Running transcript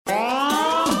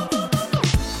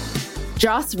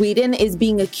Joss Whedon is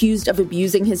being accused of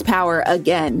abusing his power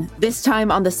again, this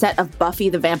time on the set of Buffy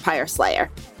the Vampire Slayer.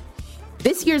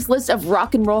 This year's list of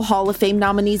Rock and Roll Hall of Fame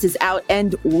nominees is out,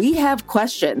 and we have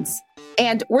questions.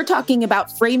 And we're talking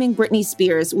about framing Britney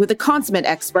Spears with a consummate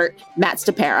expert, Matt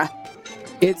Stopera.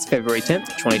 It's February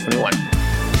 10th, 2021.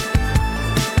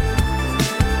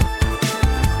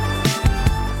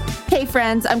 Hey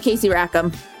friends, I'm Casey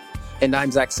Rackham. And I'm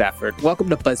Zach Stafford. Welcome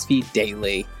to BuzzFeed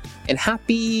Daily. And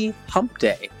happy Hump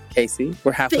Day, Casey.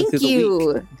 We're halfway through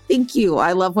the week. Thank you.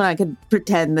 I love when I can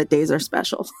pretend that days are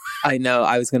special. I know.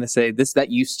 I was going to say I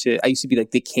used to be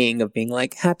like the king of being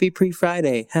like, happy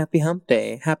pre-Friday, happy Hump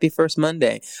Day, happy first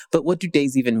Monday. But what do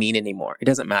days even mean anymore? It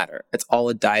doesn't matter. It's all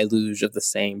a deluge of the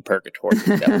same purgatory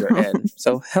that we're in.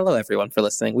 So hello, everyone, for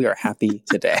listening. We are happy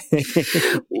today.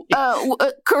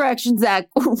 Correction, Zach.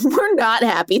 We're not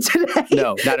happy today.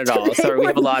 No, not at all. Sorry, we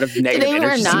have a lot of negative energy.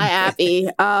 Today we're not happy.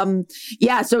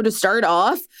 So to start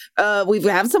off, we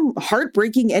have some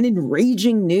heartbreaking and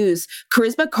enraging news.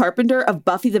 Charisma Carpenter of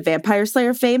Buffy the Vampire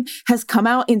Slayer fame has come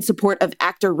out in support of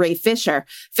actor Ray Fisher.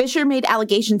 Fisher made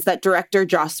allegations that director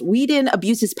Joss Whedon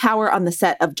abused his power on the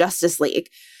set of Justice League.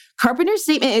 Carpenter's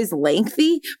statement is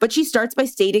lengthy, but she starts by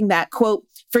stating that, quote,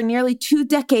 "For nearly 2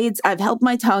 decades, I've held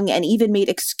my tongue and even made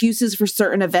excuses for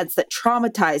certain events that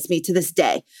traumatized me to this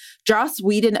day. Joss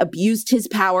Whedon abused his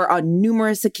power on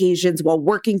numerous occasions while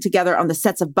working together on the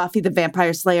sets of Buffy the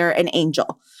Vampire Slayer and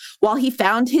Angel. While he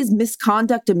found his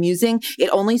misconduct amusing, it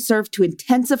only served to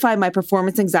intensify my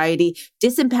performance anxiety,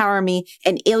 disempower me,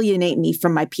 and alienate me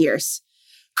from my peers."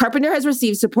 Carpenter has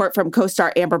received support from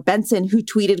co-star Amber Benson, who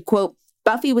tweeted, quote,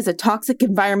 "Buffy was a toxic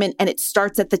environment and it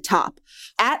starts at the top.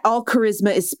 At all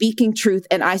charisma is speaking truth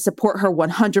and I support her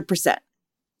 100%.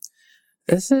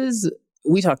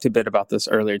 We talked a bit about this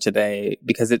earlier today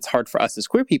because it's hard for us as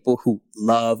queer people who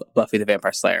love Buffy the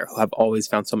Vampire Slayer, who have always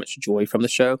found so much joy from the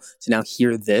show, to now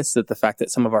hear that the fact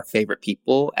that some of our favorite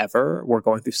people ever were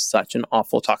going through such an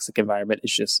awful toxic environment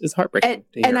is heartbreaking.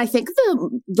 And I think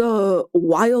the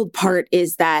wild part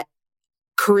is that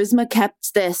Charisma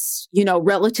kept this,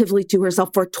 relatively to herself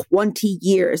for 20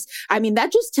 years. I mean,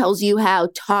 that just tells you how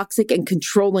toxic and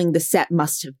controlling the set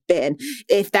must have been,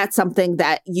 if that's something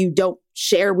that you don't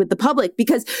share with the public.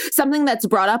 Because something that's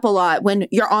brought up a lot when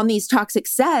you're on these toxic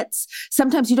sets,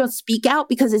 sometimes you don't speak out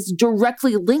because it's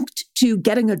directly linked to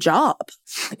getting a job.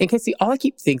 And Casey, all I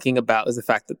keep thinking about is the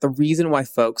fact that the reason why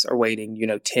folks are waiting,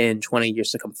 10, 20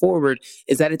 years to come forward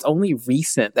is that it's only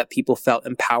recent that people felt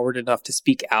empowered enough to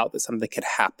speak out that something could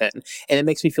happen. And it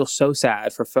makes me feel so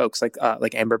sad for folks like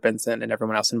Amber Benson and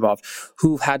everyone else involved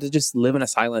who've had to just live in a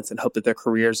silence and hope that their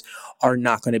careers are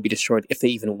not going to be destroyed if they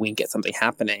even wink at something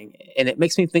happening. And it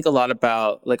makes me think a lot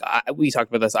about, we talked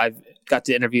about this, I've got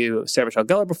to interview Sarah Michelle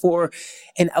Gellar before,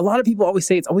 and a lot of people always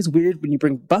say it's always weird when you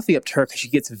bring Buffy up to her because she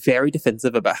gets very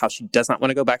defensive about how she does not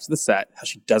want to go back to the set, how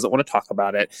she doesn't want to talk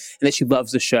about it, and that she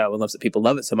loves the show and loves that people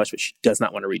love it so much, but she does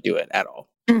not want to redo it at all.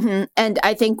 Mm-hmm. And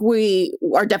I think we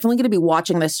are definitely going to be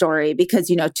watching this story because,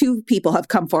 2 people have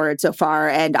come forward so far,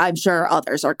 and I'm sure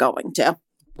others are going to.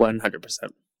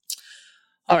 100%.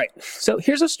 All right, so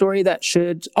here's a story that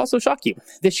should also shock you.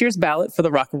 This year's ballot for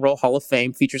the Rock and Roll Hall of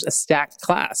Fame features a stacked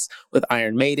class with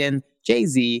Iron Maiden,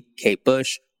 Jay-Z, Kate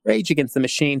Bush, Rage Against the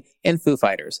Machine, and Foo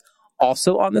Fighters.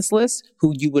 Also on this list,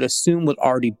 who you would assume would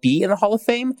already be in the Hall of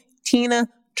Fame, Tina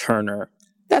Turner.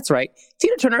 That's right,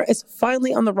 Tina Turner is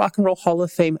finally on the Rock and Roll Hall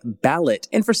of Fame ballot,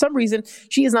 and for some reason,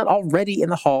 she is not already in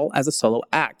the Hall as a solo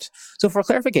act. So for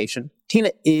clarification,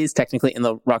 Tina is technically in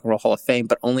the Rock and Roll Hall of Fame,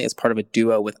 but only as part of a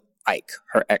duo with Ike,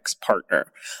 her ex-partner.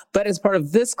 But as part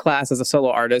of this class as a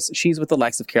solo artist, she's with the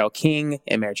likes of Carole King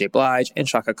and Mary J. Blige and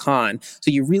Chaka Khan.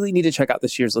 So you really need to check out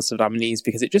this year's list of nominees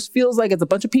because it just feels like it's a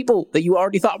bunch of people that you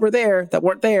already thought were there that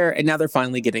weren't there, and now they're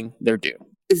finally getting their due.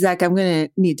 Zach, I'm going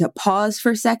to need to pause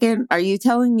for a second. Are you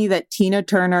telling me that Tina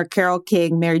Turner, Carole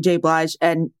King, Mary J. Blige,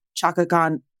 and Chaka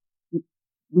Khan,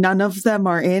 none of them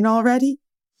are in already?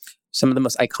 Some of the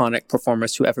most iconic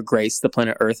performers who ever graced the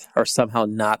planet Earth are somehow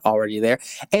not already there.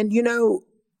 And,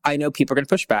 I know people are going to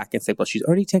push back and say, well, she's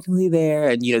already technically there.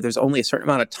 And, there's only a certain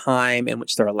amount of time in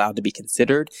which they're allowed to be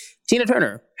considered. Tina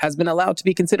Turner has been allowed to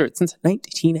be considered since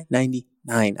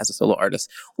 1999 as a solo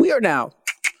artist. We are now,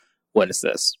 what is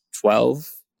this,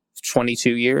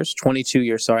 22 years,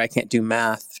 sorry, I can't do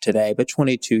math today, but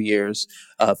 22 years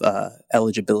of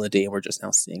eligibility, and we're just now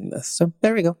seeing this. So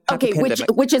there we go. Okay,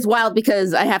 which is wild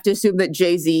because I have to assume that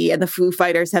Jay-Z and the Foo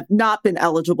Fighters have not been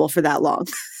eligible for that long.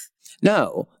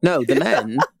 No, the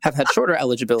men have had shorter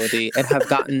eligibility and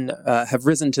have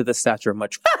risen to the stature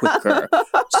much quicker.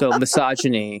 So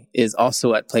misogyny is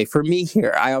also at play for me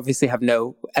here. I obviously have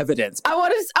no evidence. I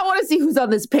want to see who's on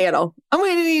this panel. I'm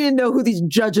going to need to know who these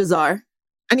judges are.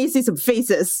 I need to see some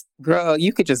faces. Girl,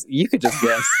 you could just guess. You could guess.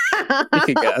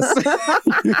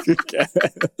 You could guess.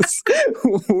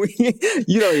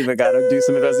 You don't even got to do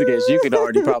some investigation. You could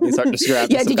already probably start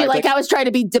describing. Yeah, did you like I was trying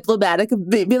to be diplomatic and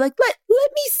be like,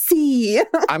 let me see.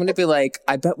 I'm going to be like,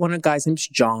 I bet one of the guys' name's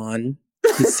John.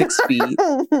 He's 6 feet,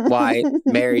 white,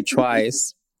 married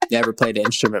twice, never played an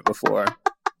instrument before.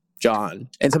 John.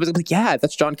 And somebody's like, yeah,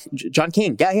 that's John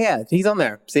King. Yeah, he's on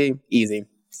there. See, easy.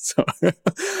 So,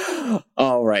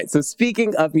 all right. So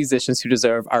speaking of musicians who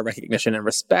deserve our recognition and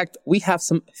respect, we have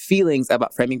some feelings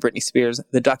about Framing Britney Spears,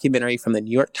 the documentary from the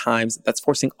New York Times that's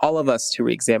forcing all of us to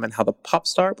re-examine how the pop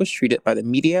star was treated by the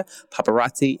media,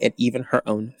 paparazzi, and even her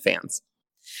own fans.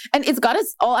 And it's got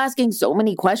us all asking so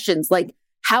many questions, like,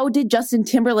 how did Justin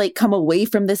Timberlake come away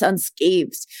from this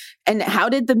unscathed? And how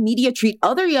did the media treat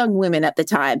other young women at the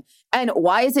time? And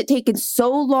why has it taken so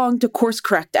long to course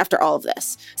correct after all of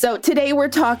this? So today we're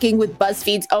talking with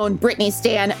BuzzFeed's own Britney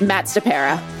stan, Matt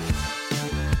Stapera.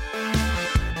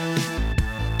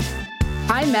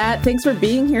 Hi, Matt. Thanks for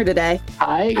being here today.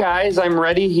 Hi, guys. I'm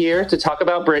ready here to talk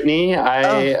about Britney.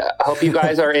 I hope you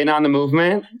guys are in on the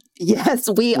movement. Yes,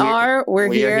 we are.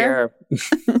 We're here.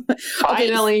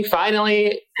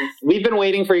 Finally. We've been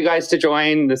waiting for you guys to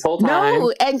join this whole time.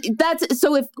 No, and that's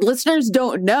so if listeners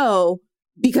don't know,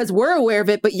 because we're aware of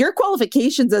it, but your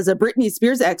qualifications as a Britney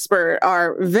Spears expert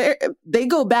they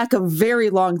go back a very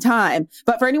long time.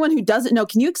 But for anyone who doesn't know,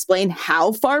 can you explain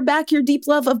how far back your deep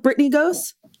love of Britney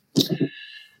goes?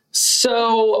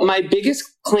 So my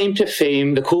biggest claim to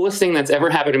fame, the coolest thing that's ever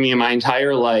happened to me in my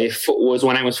entire life, was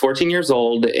when I was 14 years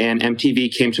old and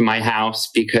MTV came to my house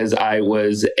because I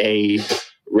was a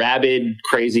rabid,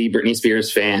 crazy Britney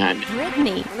Spears fan.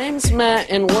 Britney. My name's Matt,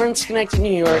 and we're in Schenectady,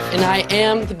 New York, and I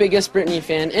am the biggest Britney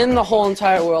fan in the whole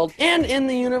entire world and in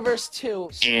the universe too.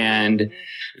 And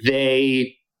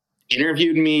they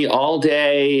interviewed me all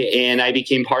day, and I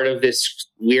became part of this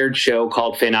weird show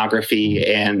called Fanography,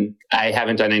 and I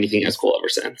haven't done anything as cool ever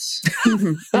since.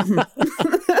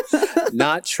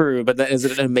 Not true, but that is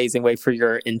an amazing way for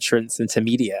your entrance into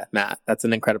media, Matt. That's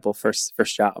an incredible first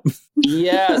job.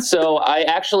 Yeah, so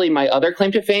my other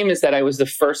claim to fame is that I was the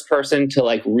first person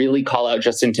to really call out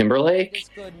Justin Timberlake. It's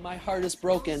good. My heart is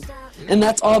broken. And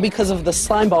that's all because of the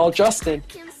slimeball Justin,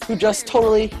 who just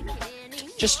totally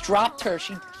dropped her.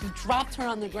 He dropped her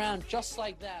on the ground just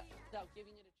like that.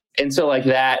 And so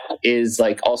that is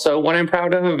also what I'm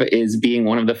proud of, is being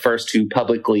one of the first to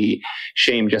publicly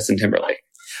shame Justin Timberlake.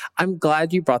 I'm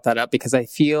glad you brought that up because I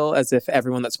feel as if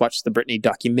everyone that's watched the Britney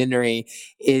documentary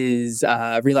is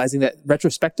realizing that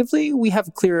retrospectively we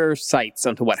have clearer sights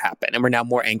onto what happened, and we're now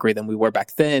more angry than we were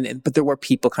back then. But there were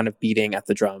people kind of beating at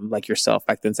the drum like yourself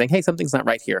back then saying, hey, something's not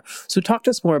right here. So talk to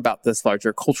us more about this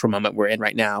larger cultural moment we're in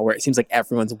right now where it seems like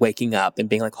everyone's waking up and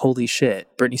being like, holy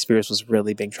shit, Britney Spears was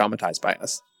really being traumatized by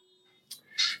us.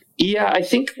 Yeah, I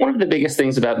think one of the biggest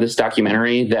things about this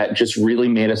documentary that just really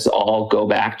made us all go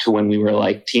back to when we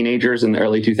were teenagers in the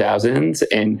early 2000s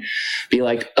and be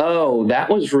like, oh,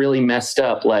 that was really messed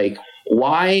up.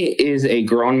 Why is a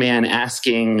grown man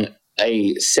asking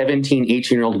a 17,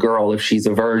 18-year-old girl if she's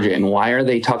a virgin? Why are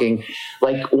they talking?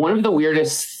 One of the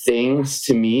weirdest things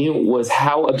to me was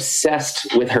how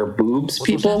obsessed with her boobs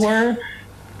people were.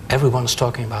 Everyone's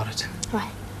talking about it. What?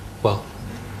 Well,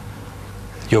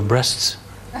 your breasts.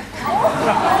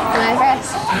 My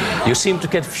breasts. You seem to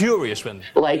get furious when...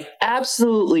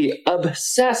 Absolutely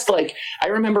obsessed. I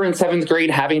remember in 7th grade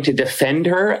having to defend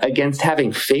her against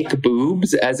having fake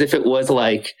boobs as if it was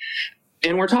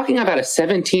and we're talking about a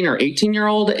 17 or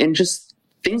 18-year-old, and just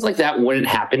things like that wouldn't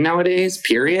happen nowadays,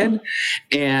 period.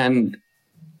 And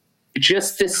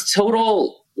just this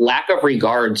total lack of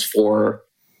regards for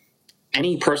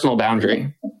any personal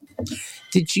boundary.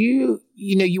 Did you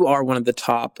are one of the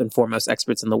top and foremost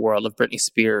experts in the world of Britney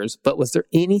Spears, but was there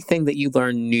anything that you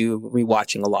learned new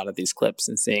rewatching a lot of these clips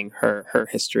and seeing her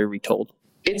history retold?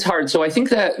 It's hard. So I think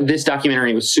that this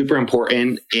documentary was super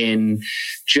important in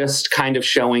just kind of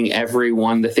showing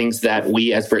everyone the things that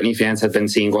we as Britney fans have been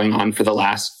seeing going on for the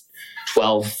last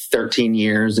 12, 13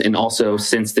 years, and also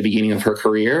since the beginning of her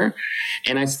career.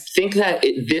 And I think that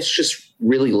this just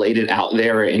really laid it out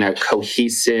there in a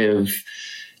cohesive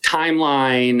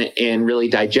timeline and really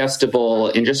digestible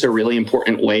and just a really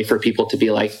important way for people to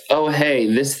be like, oh,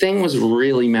 hey, this thing was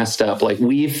really messed up.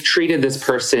 We've treated this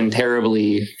person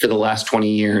terribly for the last 20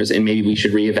 years, and maybe we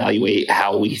should reevaluate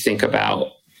how we think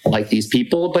about these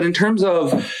people. But in terms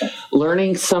of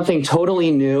learning something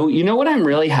totally new. You know what I'm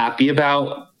really happy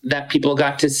about that people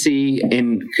got to see,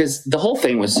 because the whole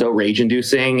thing was so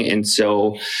rage-inducing and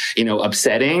so,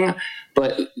 upsetting.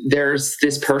 But there's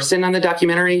this person on the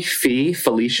documentary,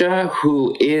 Felicia,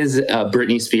 who is a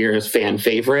Britney Spears fan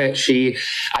favorite.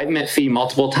 I've met Fee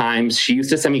multiple times. She used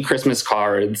to send me Christmas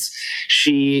cards.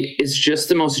 She is just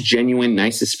the most genuine,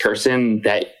 nicest person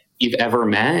that you've ever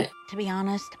met. To be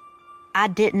honest, I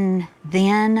didn't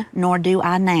then, nor do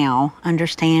I now,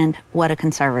 understand what a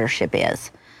conservatorship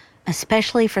is,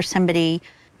 especially for somebody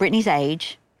Britney's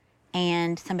age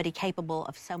and somebody capable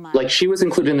of so much. Like, she was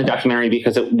included in the documentary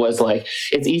because it was like,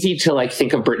 it's easy to like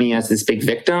think of Britney as this big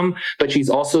victim, but she's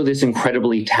also this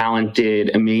incredibly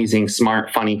talented, amazing,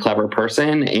 smart, funny, clever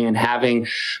person. And having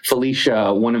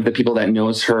Felicia, one of the people that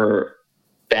knows her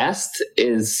best,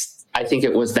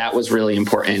 that was really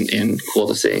important and cool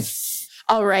to see.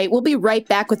 All right, we'll be right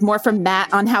back with more from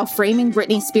Matt on how framing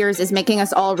Britney Spears is making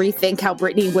us all rethink how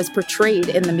Britney was portrayed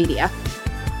in the media.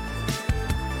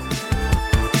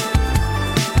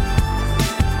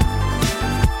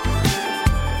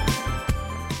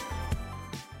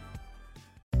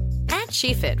 At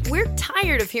SheFit, we're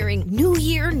tired of hearing new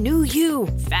year, new you,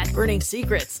 fat-burning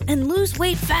secrets, and lose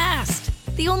weight fast.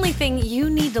 The only thing you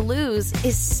need to lose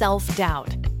is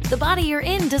self-doubt. The body you're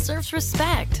in deserves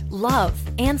respect, love,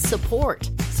 and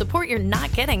support. Support you're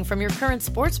not getting from your current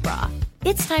sports bra.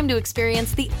 It's time to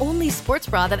experience the only sports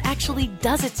bra that actually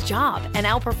does its job and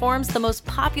outperforms the most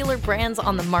popular brands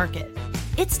on the market.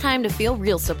 It's time to feel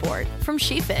real support from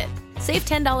SheFit. Save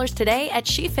 $10 today at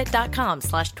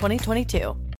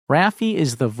shefit.com/2022. Raffi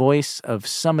is the voice of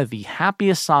some of the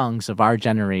happiest songs of our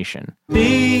generation.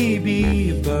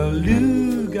 Baby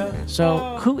Beluga.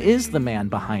 So, who is the man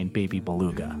behind Baby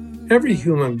Beluga? Every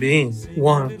human being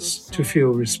wants to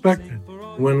feel respected.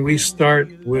 When we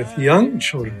start with young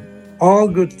children, all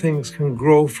good things can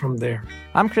grow from there.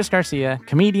 I'm Chris Garcia,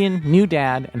 comedian, new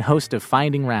dad, and host of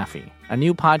Finding Raffi, a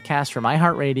new podcast from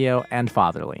iHeartRadio and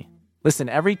Fatherly. Listen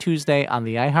every Tuesday on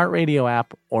the iHeartRadio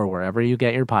app or wherever you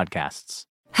get your podcasts.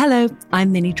 Hello,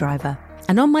 I'm Minnie Driver.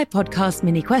 And on my podcast,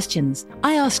 Mini Questions,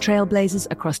 I ask trailblazers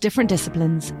across different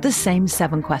disciplines the same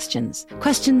 7 questions.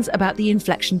 Questions about the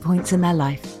inflection points in their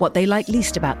life, what they like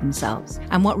least about themselves,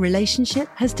 and what relationship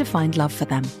has defined love for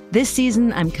them. This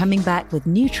season, I'm coming back with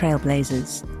new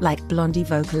trailblazers, like Blondie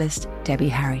vocalist Debbie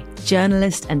Harry,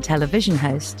 journalist and television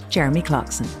host Jeremy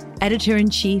Clarkson,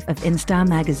 editor-in-chief of InStyle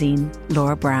magazine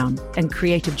Laura Brown, and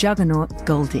creative juggernaut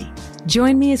Goldie.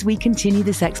 Join me as we continue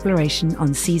this exploration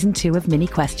on Season 2 of Mini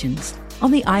Questions,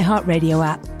 on the iHeartRadio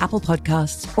app, Apple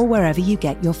Podcasts, or wherever you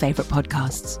get your favorite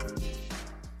podcasts.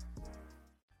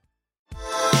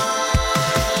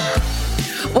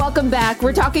 Welcome back.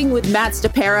 We're talking with Matt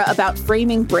Stapera about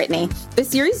framing Britney. The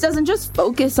series doesn't just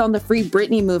focus on the Free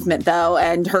Britney movement, though,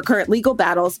 and her current legal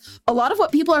battles. A lot of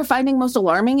what people are finding most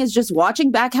alarming is just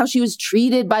watching back how she was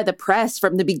treated by the press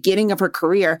from the beginning of her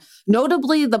career,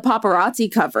 notably the paparazzi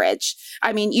coverage.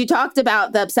 I mean, you talked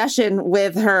about the obsession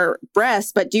with her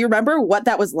breasts, but do you remember what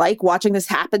that was like watching this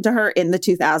happen to her in the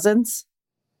 2000s?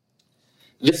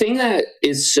 The thing that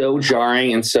is so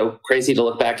jarring and so crazy to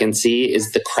look back and see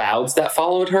is the crowds that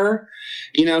followed her.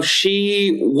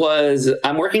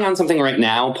 I'm working on something right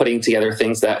now, putting together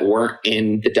things that weren't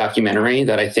in the documentary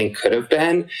that I think could have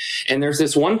been. And there's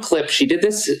this one clip. She did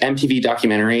this MTV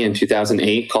documentary in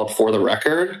 2008 called For the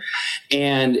Record.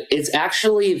 And it's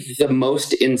actually the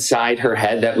most inside her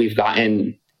head that we've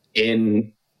gotten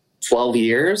in 12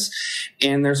 years.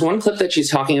 And there's one clip that she's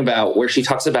talking about where she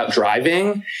talks about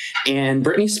driving, and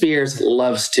Britney Spears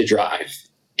loves to drive.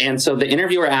 And so the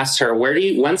interviewer asked her,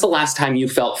 when's the last time you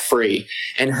felt free?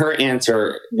 And her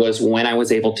answer was, when I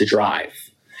was able to drive.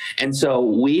 And so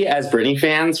we as Britney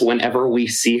fans, whenever we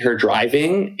see her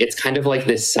driving, it's kind of like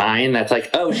this sign that's like,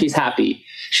 oh, she's happy.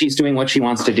 She's doing what she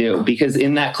wants to do. Because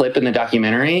in that clip in the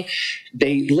documentary,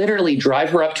 they literally drive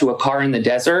her up to a car in the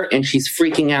desert and she's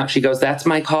freaking out. She goes, that's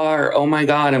my car. Oh my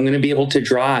God, I'm going to be able to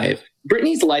drive.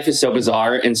 Britney's life is so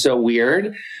bizarre and so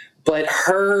weird, but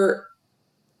her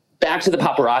back to the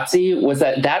paparazzi was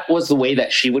that was the way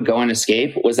that she would go and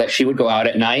escape, was that she would go out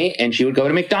at night and she would go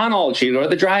to McDonald's, she would go to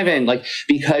the drive-in,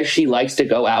 because she likes to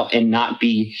go out and not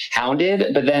be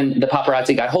hounded. But then the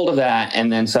paparazzi got hold of that,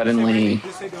 and then suddenly...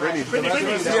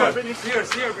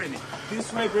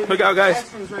 Look out, guys.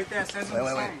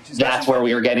 That's where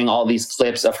we were getting all these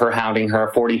clips of her hounding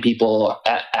her, 40 people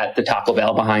at the Taco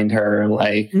Bell behind her.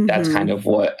 That's kind of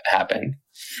what happened.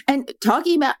 And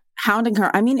talking about hounding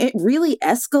her, I mean, it really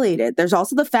escalated. There's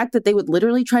also the fact that they would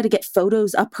literally try to get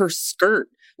photos up her skirt,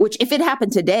 which if it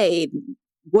happened today,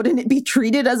 wouldn't it be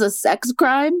treated as a sex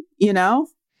crime,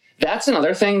 That's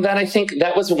another thing that I think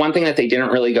that was one thing that they didn't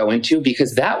really go into,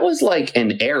 because that was like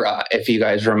an era, if you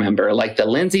guys remember, like the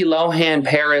Lindsay Lohan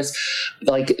Paris,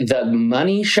 like the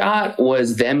money shot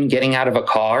was them getting out of a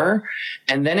car.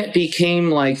 And then it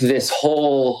became like this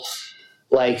whole,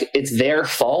 like, it's their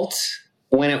fault,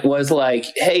 when it was like,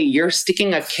 hey, you're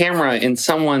sticking a camera in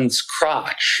someone's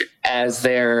crotch as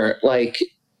their, like,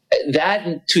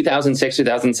 that 2006,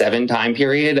 2007 time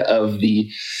period of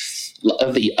the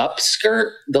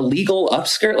upskirt, the legal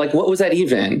upskirt, like what was that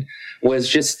even? Was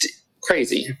just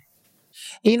crazy.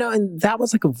 You know, and that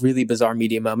was like a really bizarre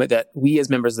media moment that we as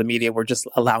members of the media were just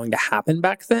allowing to happen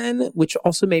back then, which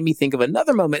also made me think of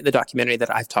another moment in the documentary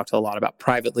that I've talked a lot about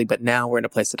privately, but now we're in a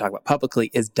place to talk about publicly,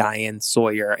 is Diane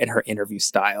Sawyer and her interview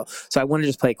style. So I want to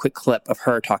just play a quick clip of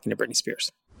her talking to Britney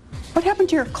Spears. What happened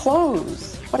to your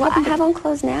clothes? I have on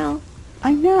clothes now.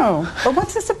 I know. But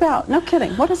what's this about? No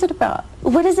kidding. What is it about?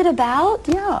 What is it about?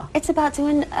 Yeah. It's about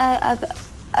doing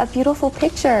a beautiful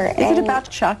picture. Is it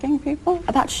about shocking people?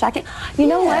 About shocking. You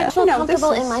know what? I feel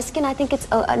comfortable in my skin. I think it's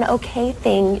an okay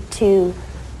thing to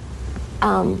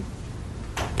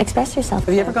express yourself.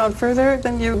 Have you ever gone further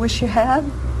than you wish you had?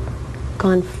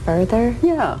 Gone further?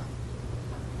 Yeah.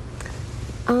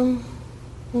 No.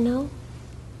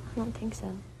 I don't think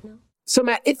so. No. So,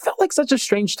 Matt, it felt like such a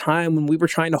strange time when we were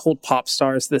trying to hold pop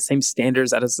stars to the same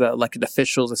standards as elected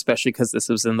officials, especially because this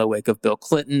was in the wake of Bill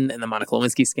Clinton and the Monica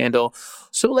Lewinsky scandal.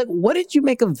 So, like, what did you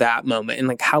make of that moment and,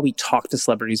 like, how we talked to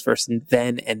celebrities versus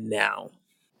then and now?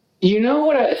 You know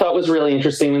what I thought was really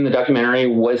interesting in the documentary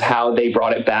was how they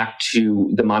brought it back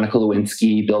to the Monica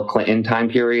Lewinsky, Bill Clinton time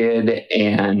period.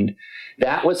 And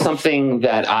that was something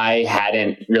that I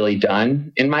hadn't really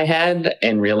done in my head,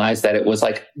 and realized that it was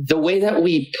like the way that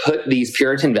we put these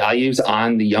Puritan values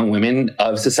on the young women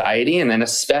of society, and then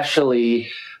especially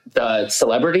the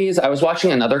celebrities. I was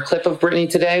watching another clip of Britney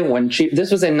today when this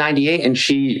was in 98, and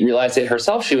she realized it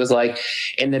herself. She was like,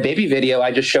 in the baby video,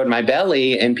 I just showed my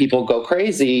belly and people go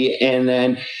crazy. And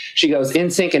then she goes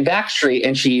NSYNC and Backstreet,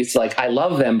 and she's like, I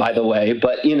love them, by the way.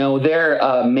 But, you know, they're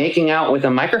making out with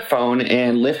a microphone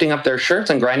and lifting up their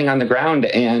shirts and grinding on the ground,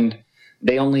 and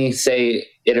they only say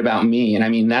it about me. And I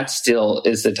mean, that still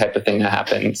is the type of thing that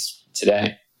happens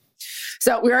today.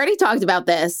 So we already talked about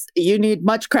this. You need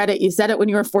much credit. You said it when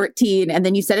you were 14, and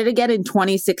then you said it again in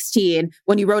 2016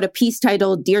 when you wrote a piece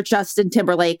titled Dear Justin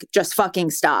Timberlake, Just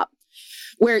Fucking Stop,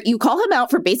 where you call him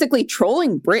out for basically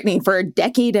trolling Britney for a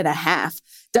decade and a half.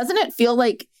 Doesn't it feel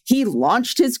like he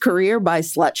launched his career by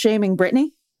slut-shaming Britney?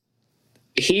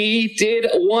 He did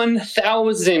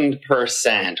 1,000%.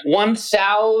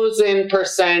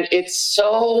 1,000%. It's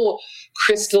so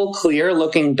crystal clear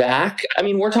looking back. I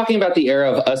mean, we're talking about the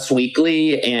era of Us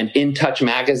Weekly and In Touch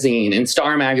magazine and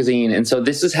Star magazine. And so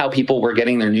this is how people were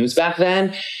getting their news back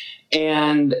then.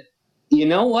 And you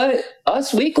know what?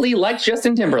 Us Weekly liked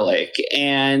Justin Timberlake,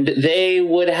 and they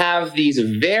would have these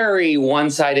very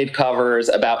one-sided covers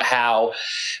about how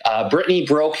Britney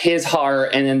broke his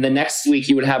heart, and then the next week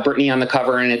you would have Britney on the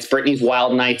cover, and it's Britney's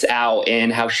Wild Nights Out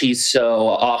and how she's so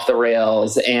off the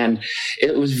rails. And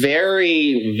it was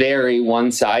very, very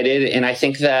one-sided, and I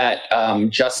think that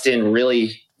Justin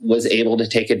really was able to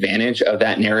take advantage of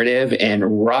that narrative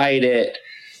and ride it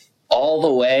all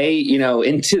the way, you know,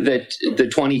 into the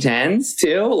 2010s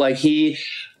too. Like, he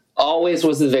always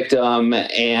was the victim,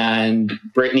 and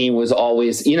Britney was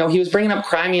always, you know, he was bringing up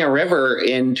Cry Me a River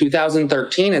in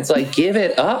 2013. It's like, give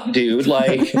it up, dude.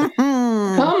 Like, come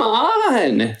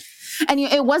on. And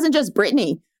it wasn't just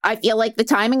Britney. I feel like the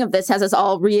timing of this has us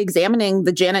all re-examining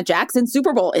the Janet Jackson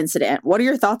Super Bowl incident. What are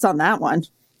your thoughts on that one?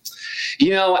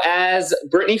 You know, as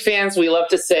Britney fans, we love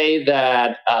to say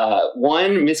that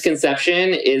one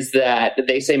misconception is that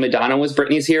they say Madonna was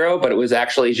Britney's hero, but it was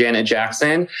actually Janet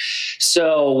Jackson.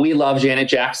 So we love Janet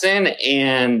Jackson,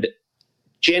 and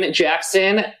Janet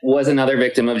Jackson was another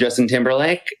victim of Justin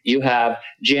Timberlake. You have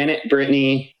Janet,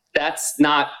 Britney. That's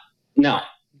not, no.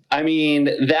 I mean,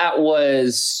 that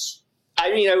was...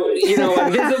 you know,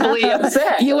 I'm visibly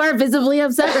upset. You are visibly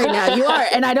upset right now. You are.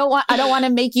 And I don't want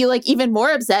to make you like even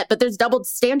more upset, but there's double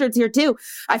standards here too.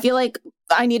 I feel like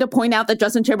I need to point out that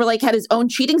Justin Timberlake had his own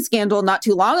cheating scandal not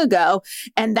too long ago,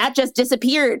 and that just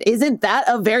disappeared. Isn't that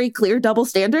a very clear double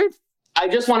standard? I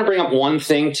just want to bring up one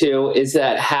thing too, is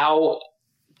that how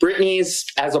Britney's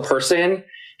as a person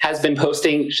has been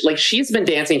posting, like, she's been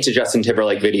dancing to Justin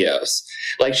Timberlake videos.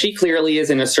 Like, she clearly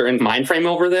is in a certain mind frame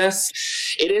over this.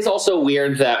 It is also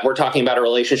weird that we're talking about a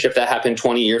relationship that happened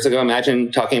 20 years ago.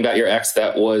 Imagine talking about your ex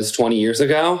that was 20 years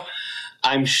ago.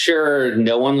 I'm sure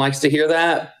no one likes to hear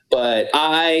that, but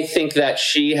I think that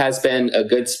she has been a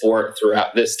good sport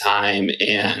throughout this time.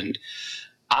 And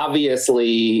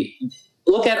obviously,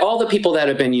 look at all the people that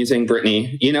have been using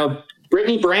Britney. You know,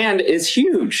 Britney brand is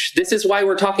huge. This is why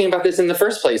we're talking about this in the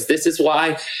first place. This is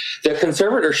why the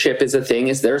conservatorship is a thing,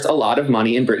 is there's a lot of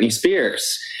money in Britney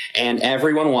Spears and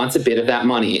everyone wants a bit of that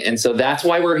money. And so that's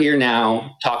why we're here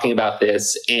now talking about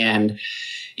this. And,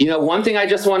 you know, one thing I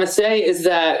just want to say is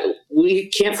that we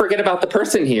can't forget about the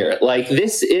person here. Like,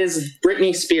 this is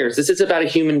Britney Spears. This is about a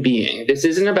human being. This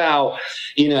isn't about,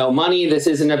 you know, money. This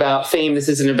isn't about fame. This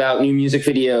isn't about new music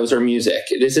videos or music.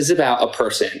 This is about a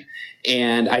person.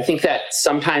 And I think that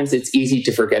sometimes it's easy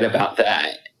to forget about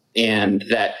that, and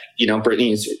that, you know,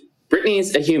 Britney's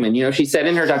a human. You know, she said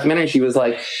in her documentary, she was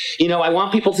like, you know, I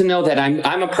want people to know that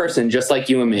I'm a person just like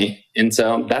you and me. And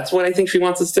so that's what I think she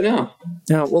wants us to know.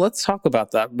 Now, well, let's talk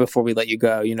about that before we let you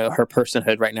go. You know, her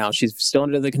personhood right now, she's still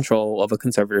under the control of a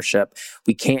conservatorship.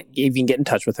 We can't even get in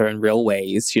touch with her in real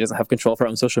ways. She doesn't have control of her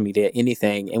own social media,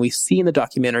 anything. And we see in the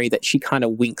documentary that she kind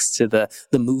of winks to the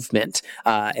movement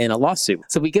in a lawsuit.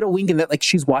 So we get a wink in that, like,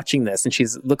 she's watching this and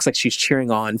looks like she's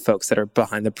cheering on folks that are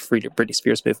behind the Free Britney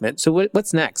Spears movement. So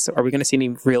what's next? Are we going to see any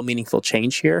real meaningful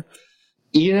change here?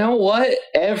 You know what?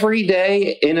 Every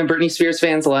day in a Britney Spears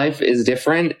fan's life is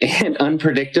different and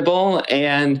unpredictable.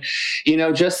 And, you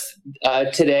know, just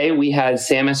today we had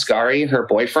Sam Asghari, her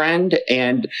boyfriend.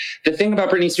 And the thing about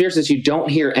Britney Spears is you don't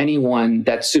hear anyone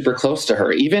that's super close to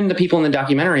her. Even the people in the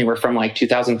documentary were from like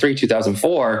 2003,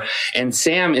 2004. And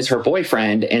Sam is her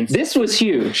boyfriend. And this was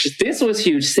huge.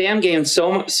 Sam gained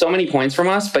so many points from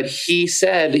us, but he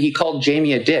said he called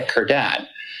Jamie a dick, her dad.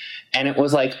 And it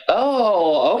was like,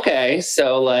 oh, okay.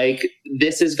 So like,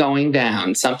 this is going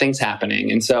down. Something's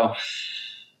happening. And so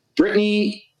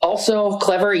Britney, also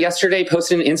clever, yesterday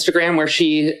posted an Instagram where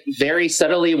she very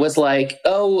subtly was like,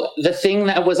 oh, the thing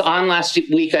that was on last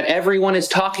week that everyone is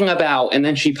talking about. And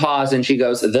then she paused and she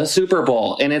goes, the Super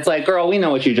Bowl. And it's like, girl, we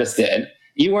know what you just did.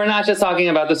 You were not just talking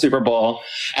about the Super Bowl.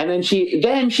 And then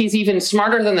she's even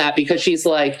smarter than that, because she's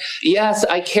like, yes,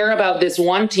 I care about this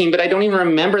one team, but I don't even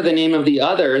remember the name of the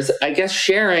others. I guess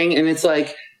sharing. And it's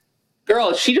like,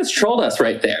 girl, she just trolled us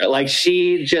right there. Like,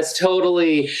 she just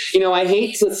totally, you know, I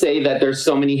hate to say that there's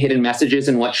so many hidden messages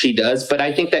in what she does, but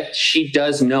I think that she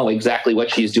does know exactly what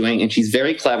she's doing, and she's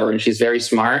very clever and she's very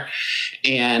smart.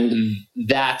 And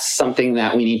that's something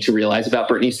that we need to realize about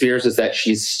Britney Spears, is that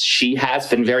she has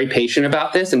been very patient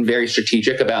about this and very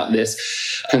strategic about this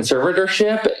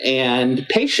conservatorship, and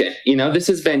patient. You know, this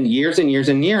has been years and years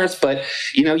and years, but,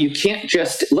 you know, you can't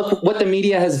just look what the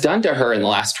media has done to her in the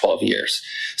last 12 years.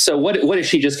 So what is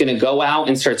she just going to go out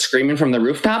and start screaming from the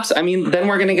rooftops? I mean, then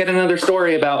we're going to get another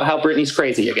story about how Britney's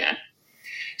crazy again.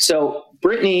 So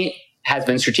Britney has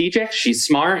been strategic. She's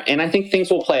smart. And I think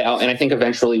things will play out. And I think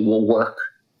eventually will work.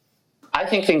 I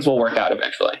think things will work out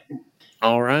eventually.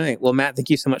 All right. Well, Matt,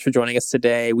 thank you so much for joining us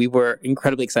today. We were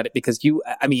incredibly excited because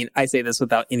I say this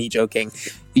without any joking.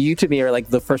 You to me are like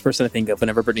the first person to think of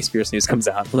whenever Britney Spears news comes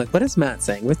out. I'm like, what is Matt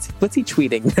saying? What's he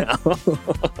tweeting now?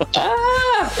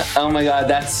 Oh my God.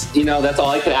 That's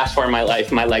all I could ask for in my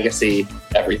life, my legacy,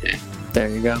 everything. There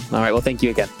you go. All right. Well, thank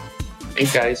you again.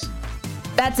 Thanks, guys.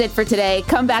 That's it for today.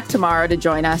 Come back tomorrow to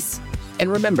join us.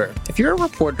 And remember, if you're a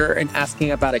reporter and asking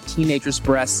about a teenager's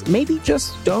breasts, maybe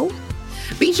just don't.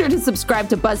 Be sure to subscribe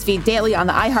to BuzzFeed Daily on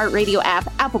the iHeartRadio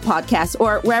app, Apple Podcasts,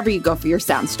 or wherever you go for your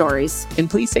sound stories. And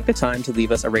please take the time to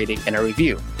leave us a rating and a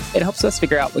review. It helps us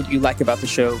figure out what you like about the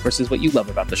show versus what you love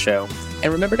about the show.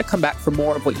 And remember to come back for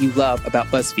more of what you love about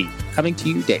BuzzFeed, coming to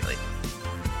you daily.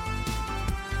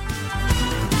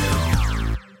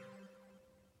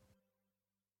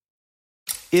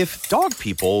 If dog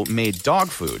people made dog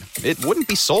food, it wouldn't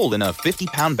be sold in a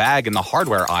 50-pound bag in the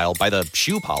hardware aisle by the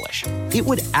shoe polish. It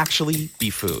would actually be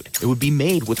food. It would be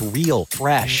made with real,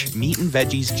 fresh meat and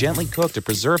veggies gently cooked to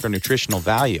preserve their nutritional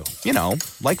value. You know,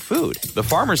 like food. The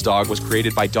Farmer's Dog was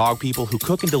created by dog people who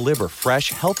cook and deliver fresh,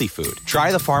 healthy food.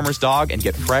 Try the Farmer's Dog and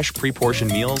get fresh,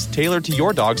 pre-portioned meals tailored to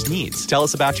your dog's needs. Tell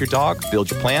us about your dog, build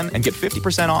your plan, and get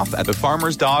 50% off at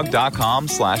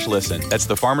thefarmersdog.com/listen. That's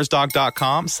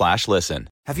thefarmersdog.com/listen.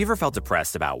 Have you ever felt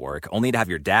depressed about work, only to have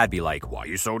your dad be like, why are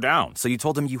you so down? So you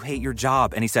told him you hate your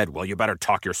job, and he said, well, you better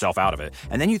talk yourself out of it.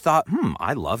 And then you thought,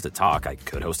 I love to talk. I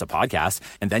could host a podcast.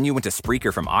 And then you went to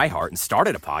Spreaker from iHeart and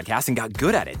started a podcast and got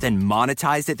good at it, then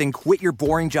monetized it, then quit your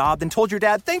boring job, then told your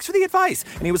dad, thanks for the advice.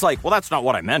 And he was like, well, that's not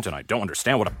what I meant, and I don't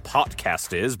understand what a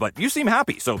podcast is, but you seem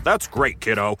happy, so that's great,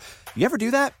 kiddo. You ever do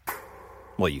that?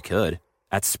 Well, you could.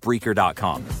 At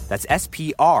Spreaker.com. That's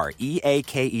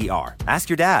Spreaker. Ask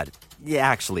your dad. You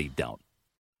actually don't.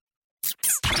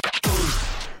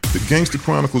 The Gangster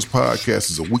Chronicles podcast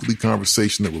is a weekly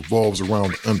conversation that revolves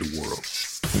around the underworld.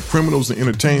 From criminals and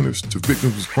entertainers to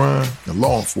victims of crime and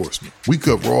law enforcement, we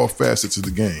cover all facets of the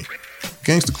game.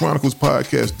 Gangster Chronicles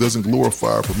podcast doesn't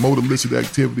glorify or promote illicit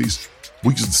activities.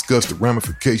 We just discuss the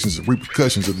ramifications and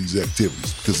repercussions of these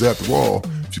activities. Because after all,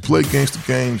 if you play gangster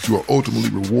games, you are ultimately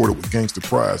rewarded with gangster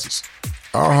prizes.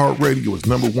 iHeartRadio is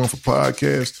 #1 for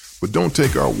podcasts, but don't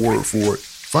take our word for it.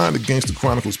 Find the Gangster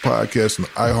Chronicles podcast on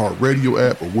the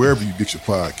iHeartRadio app or wherever you get your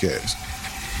podcasts.